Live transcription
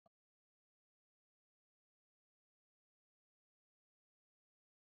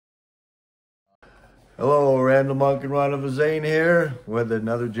Hello, Randall Monk and Ronna Vezane here with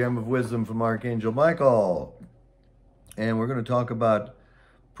another gem of wisdom from Archangel Michael. And we're going to talk about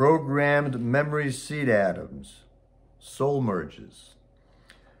programmed memory seed atoms, soul merges.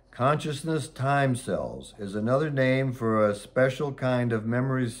 Consciousness time cells is another name for a special kind of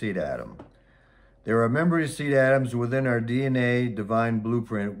memory seed atom. There are memory seed atoms within our DNA divine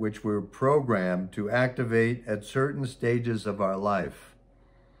blueprint which were programmed to activate at certain stages of our life.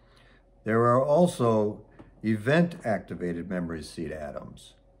 There are also event-activated memory seed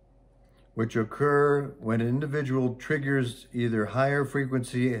atoms, which occur when an individual triggers either higher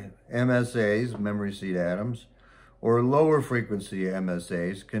frequency MSAs, memory seed atoms, or lower frequency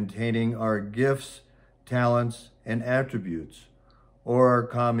MSAs containing our gifts, talents, and attributes, or our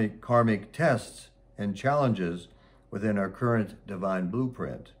karmic tests and challenges within our current divine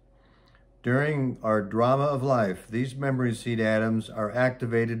blueprint. During our drama of life, these memory seed atoms are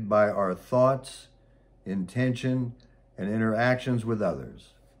activated by our thoughts, intention, and interactions with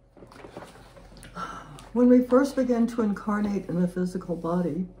others. When we first began to incarnate in the physical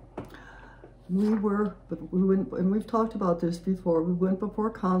body, we went, and we've talked about this before, we went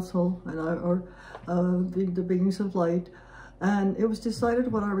before council and the beings of light, and it was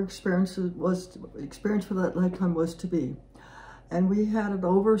decided what our experience for that lifetime was to be. And we had an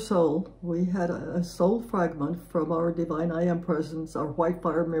oversoul. We had a soul fragment from our divine I am presence, our white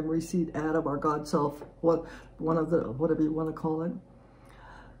fire memory seed atom, our God self, whatever you want to call it.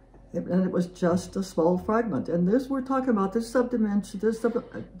 And it was just a small fragment. And this, we're talking about this subdimension, this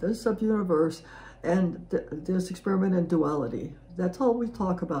subuniverse, and this experiment in duality. That's all we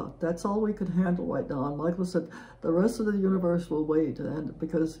talk about. That's all we could handle right now. And Michael said, the rest of the universe will wait, and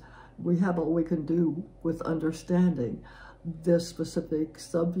because we have all we can do with understanding this specific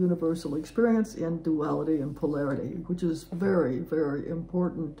sub-universal experience in duality and polarity, which is very, very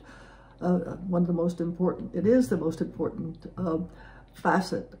important. One of the most important, it is the most important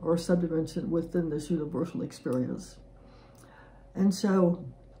facet or subdimension within this universal experience. And so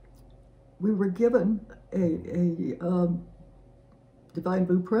we were given a divine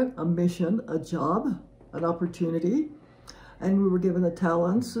blueprint, a mission, a job, an opportunity, and we were given the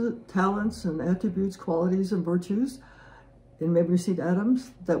talents and attributes, qualities, and virtues in memory seed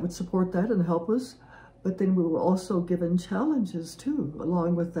atoms that would support that and help us. But then we were also given challenges too,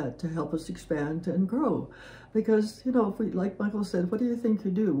 along with that, to help us expand and grow. Because, you know, if we, like Michael said, what do you think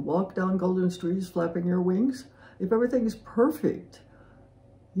you do? Walk down golden streets flapping your wings? If everything is perfect,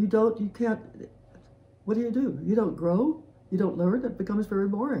 you can't, what do? You don't grow, you don't learn, it becomes very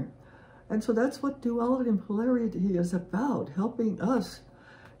boring. And so that's what duality and polarity is about, helping us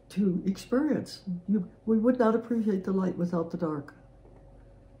to experience. We would not appreciate the light without the dark.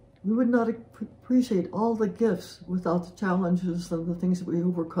 We would not appreciate all the gifts without the challenges and the things that we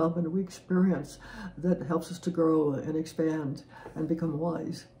overcome and we experience that helps us to grow and expand and become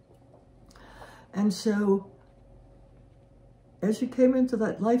wise. And so, as you came into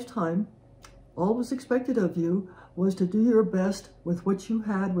that lifetime, all was expected of you was to do your best with what you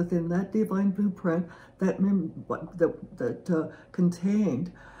had within that divine blueprint that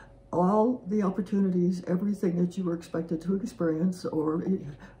contained all the opportunities, everything that you were expected to experience, or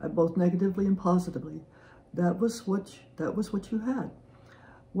both negatively and positively. That was what you had.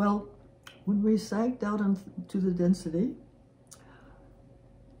 Well, when we sank down into the density,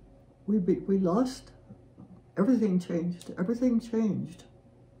 we lost. Everything changed. Everything changed.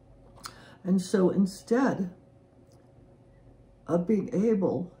 And so instead of being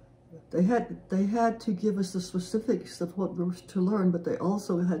able, they had to give us the specifics of what we were to learn, but they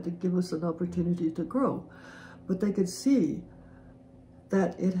also had to give us an opportunity to grow. But they could see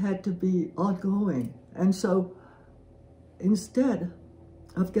that it had to be ongoing. And so instead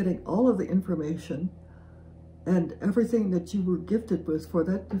of getting all of the information and everything that you were gifted with for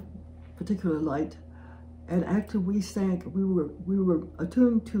that particular light, and after we sank, we were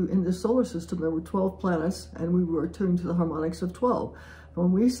attuned to, in the solar system, there were 12 planets, and we were attuned to the harmonics of 12.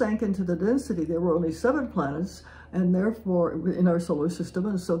 When we sank into the density, there were only 7 planets, and therefore, in our solar system,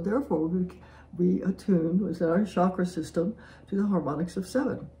 and so therefore we attuned, was in our chakra system, to the harmonics of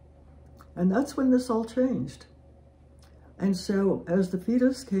 7. And that's when this all changed. And so, as the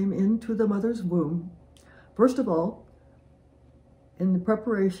fetus came into the mother's womb, first of all, in the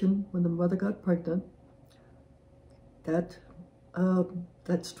preparation, when the mother got pregnant, that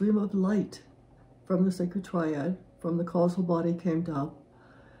stream of light from the sacred triad, from the causal body, came down.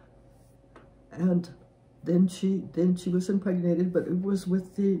 And then she was impregnated, but it was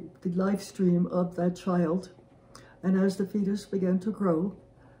with the life stream of that child. And as the fetus began to grow,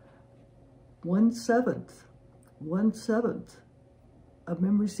 1/7 a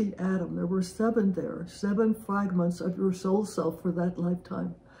memory seed atom. There were 7 there, 7 fragments of your soul self for that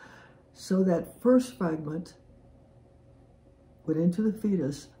lifetime. So that first fragment went into the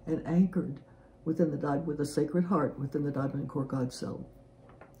fetus and anchored within with the Sacred Heart, within the Diamond Core God Cell.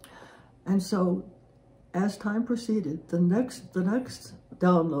 And so, as time proceeded, the next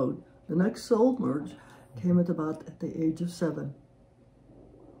download, the next soul merge, came at the age of 7.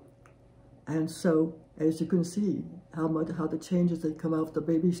 And so, as you can see, how the changes, they come out the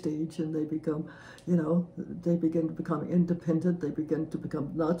baby stage and they become, they begin to become independent. They begin to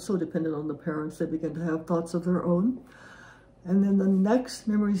become not so dependent on the parents. They begin to have thoughts of their own. And then the next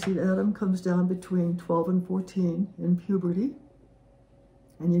memory seed atom comes down between 12 and 14 in puberty.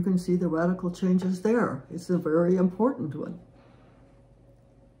 And you can see the radical changes there. It's a very important one.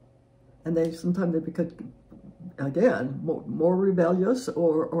 And sometimes they become, again, more rebellious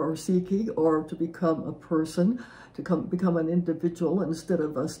or seeking, or to become a person, to become an individual instead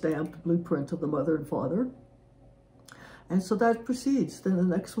of a stamped blueprint of the mother and father. And so that proceeds. Then the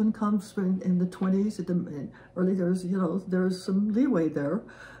next one comes in the 20s. Early, there's some leeway there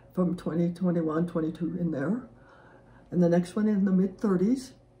from 20, 21, 22 in there. And the next one in the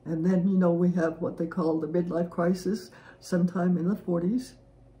mid-30s. And then, we have what they call the midlife crisis, sometime in the 40s.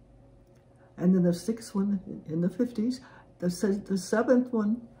 And then the 6th one in the 50s. The 7th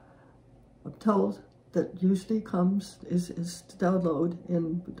one, I'm told, that usually is to download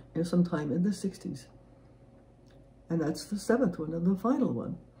in sometime in the 60s. And that's the 7th one and the final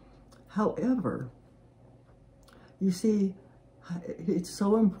one. However, you see, it's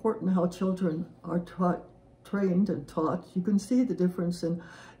so important how children are trained and taught. You can see the difference in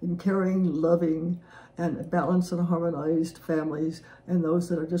caring, loving, and balanced and harmonized families, and those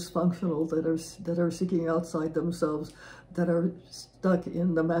that are dysfunctional, that are seeking outside themselves, that are stuck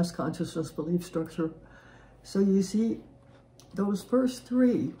in the mass consciousness belief structure. So you see, those first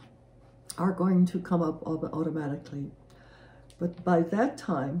 3 are going to come up automatically. But by that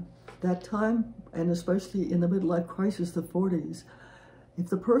time, and especially in the midlife crisis, the 40s, if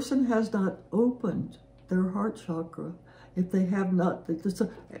the person has not opened their heart chakra, if they have not,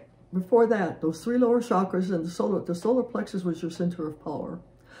 before that, those 3 lower chakras and the solar plexus was your center of power.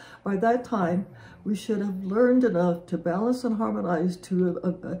 By that time, we should have learned enough to balance and harmonize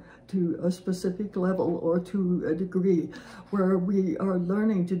to a specific level, or to a degree where we are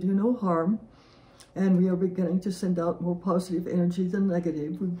learning to do no harm, and we are beginning to send out more positive energy than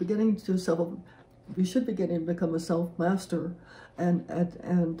negative. We should begin to become a self-master and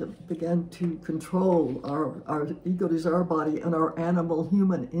begin to control our ego desire body and our animal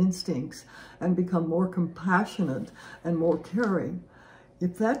human instincts, and become more compassionate and more caring.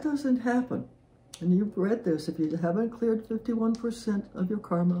 If that doesn't happen, and you've read this, if you haven't cleared 51% of your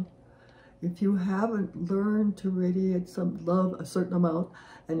karma, if you haven't learned to radiate some love, a certain amount,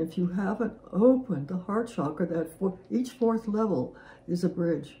 and if you haven't opened the heart chakra, each 4th level is a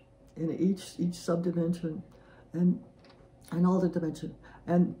bridge in each subdimension and all the dimension.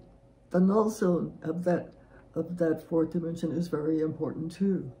 And the null zone of that 4th dimension is very important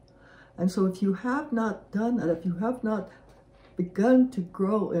too. And so if you have not done that, if you have not begun to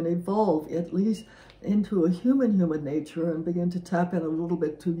grow and evolve at least into a human nature, and begin to tap in a little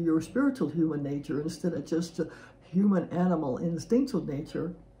bit to your spiritual human nature instead of just a human animal instinctual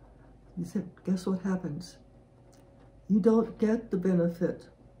nature, you said, guess what happens? You don't get the benefit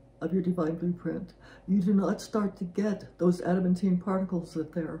of your divine blueprint. You do not start to get those adamantine particles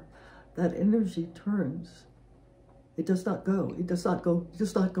that energy turns. It does not go. It does not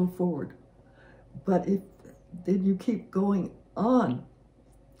go forward. But then you keep going on,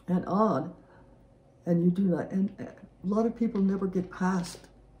 and you do not, and a lot of people never get past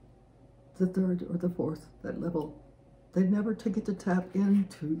the 3rd or the 4th, that level. They never get to tap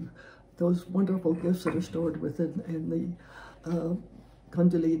into those wonderful gifts that are stored within the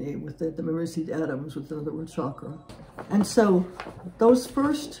Kundalini, within the memory seed atoms, within the root chakra. And so those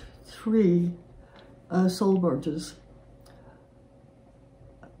first 3 soul merges,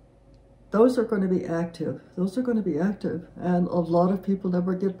 those are going to be active. Those are going to be active. And a lot of people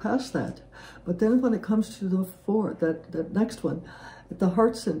never get past that. But then when it comes to the 4th, that next one, at the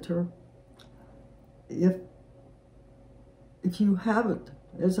heart center, if you haven't,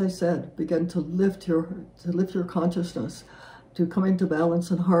 as I said, begin to lift your consciousness, to come into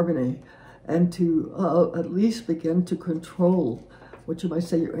balance and harmony, and to at least begin to control what you might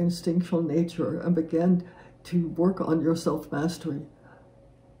say your instinctual nature, and begin to work on your self-mastery,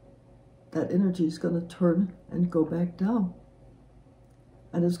 that energy is going to turn and go back down.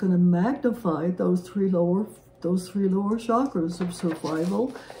 And it's going to magnify those 3 lower those three lower chakras of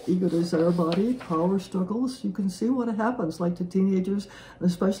survival, ego, desire, body, power struggles. You can see what happens, like to teenagers,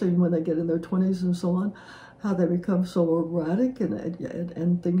 especially when they get in their 20s and so on, how they become so erratic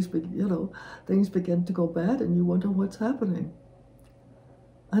and things, things begin to go bad, and you wonder what's happening.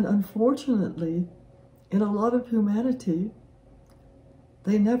 And unfortunately, in a lot of humanity,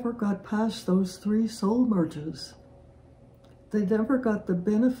 they never got past those three soul merges. They never got the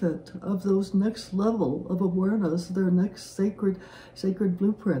benefit of those next level of awareness, their next sacred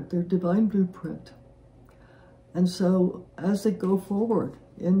blueprint, their divine blueprint. And so as they go forward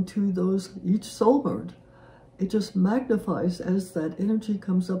into each soul merge, it just magnifies as that energy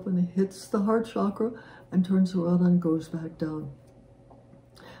comes up and it hits the heart chakra and turns around and goes back down.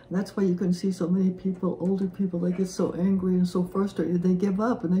 And that's why you can see so many people, older people, they get so angry and so frustrated, they give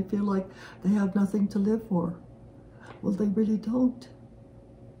up and they feel like they have nothing to live for. Well, they really don't,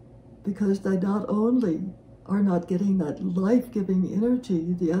 because they not only are not getting that life-giving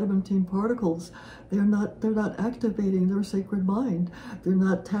energy, the adamantine particles, they're not activating their sacred mind. They're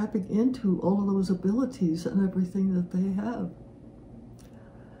not tapping into all of those abilities and everything that they have.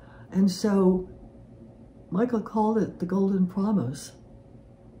 And so Michael called it the golden promise,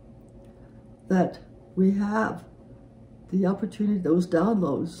 that we have the opportunity, those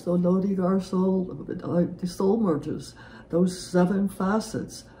downloads, the loading our soul, the soul merges, those 7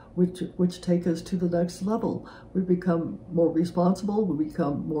 facets, which take us to the next level. We become more responsible, we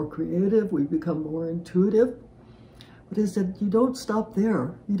become more creative, we become more intuitive. But is that you don't stop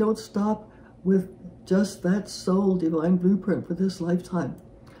there. You don't stop with just that soul divine blueprint for this lifetime.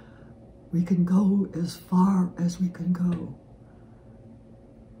 We can go as far as we can go.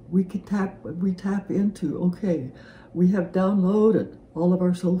 We tap into, okay, we have downloaded all of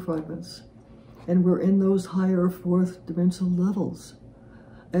our soul fragments, and we're in those higher 4th dimensional levels,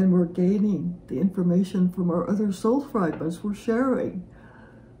 and we're gaining the information from our other soul fragments. We're sharing,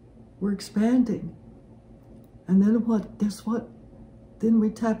 we're expanding. And then what? Guess what? Then we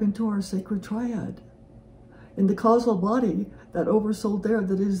tap into our sacred triad. In the causal body, that oversoul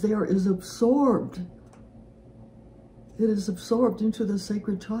that is there is absorbed. It is absorbed into the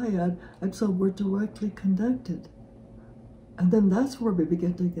sacred triad, and so we're directly connected. And then that's where we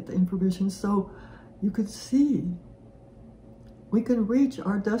begin to get the information. So you can see we can reach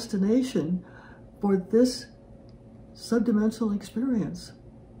our destination for this subdimensional experience.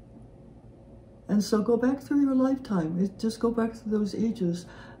 And so go back through your lifetime. Just go back through those ages,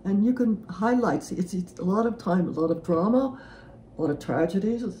 and you can highlight. It's a lot of time, a lot of drama, a lot of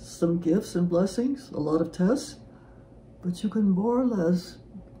tragedies, some gifts and blessings, a lot of tests. But you can more or less,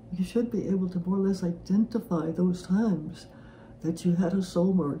 you should be able to more or less identify those times that you had a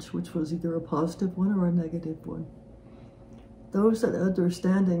soul merge, which was either a positive one or a negative one. Those are the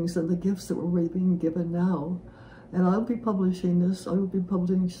understandings and the gifts that we're being given now. And I'll be publishing this, I will be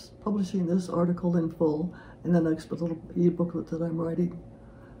publishing this article in full in the next little e-booklet that I'm writing.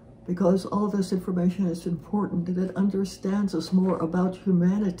 Because all this information is important, and it understands us more about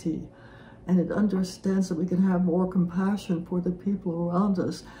humanity. And it understands that we can have more compassion for the people around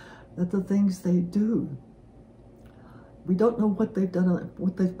us, that the things they do. We don't know what they've done,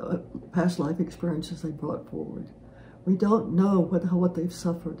 what past life experiences they brought forward. We don't know what they've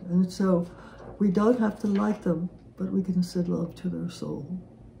suffered. And so we don't have to like them, but we can send love to their soul.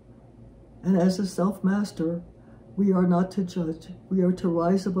 And as a self-master, we are not to judge. We are to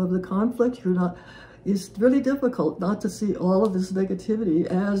rise above the conflict. It's really difficult not to see all of this negativity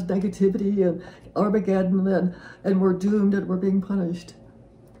as negativity and Armageddon, and we're doomed and we're being punished.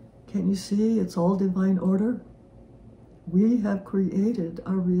 Can you see it's all divine order? We have created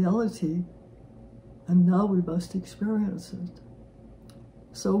our reality, and now we must experience it.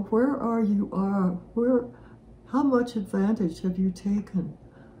 So where are you? How much advantage have you taken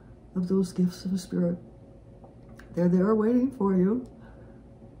of those gifts of the Spirit? They're there waiting for you.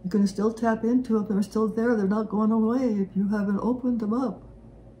 You can still tap into them. They're still there. They're not going away if you haven't opened them up.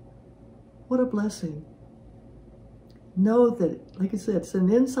 What a blessing. Know that, like I said, it's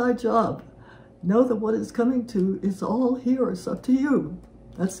an inside job. Know that what it's coming to is all here. It's up to you.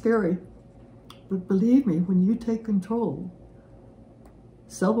 That's scary. But believe me, when you take control,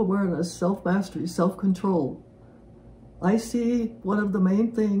 self-awareness, self-mastery, self-control, I see one of the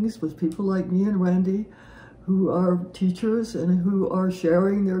main things with people like me and Randy, who are teachers and who are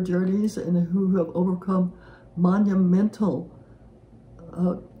sharing their journeys and who have overcome monumental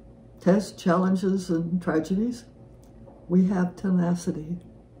tests, challenges, and tragedies. We have tenacity.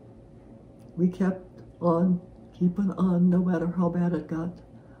 We kept on keeping on no matter how bad it got.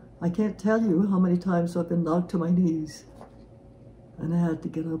 I can't tell you how many times I've been knocked to my knees and I had to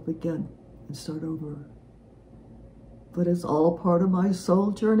get up again and start over. but it's all part of my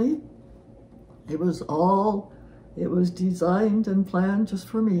soul journey. It was designed and planned just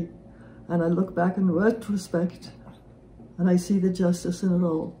for me. And I look back in retrospect and I see the justice in it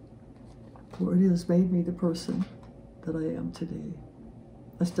all. For it has made me the person that I am today.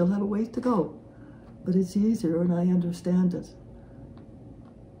 I still have a ways to go, but it's easier and I understand it.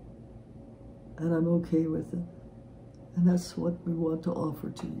 And I'm okay with it. And that's what we want to offer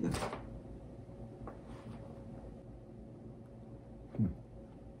to you.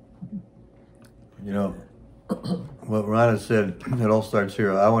 You know, what Ronna said, it all starts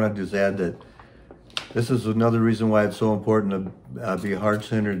here. I want to just add that this is another reason why it's so important to be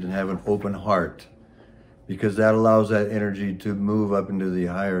heart-centered and have an open heart, because that allows that energy to move up into the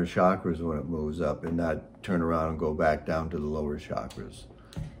higher chakras when it moves up and not turn around and go back down to the lower chakras.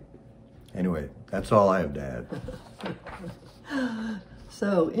 Anyway, that's all I have to add.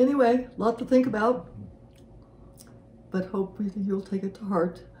 So anyway, a lot to think about, but hopefully you'll take it to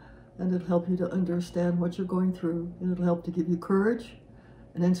heart and it'll help you to understand what you're going through. It'll help to give you courage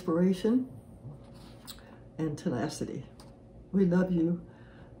and inspiration and tenacity. We love you,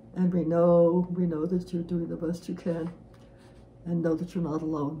 and we know that you're doing the best you can, and know that you're not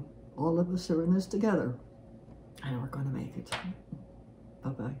alone. All of us are in this together, and we're going to make it.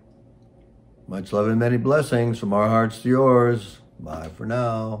 Bye-bye. Much love and many blessings from our hearts to yours. Bye for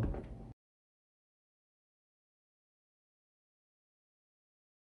now.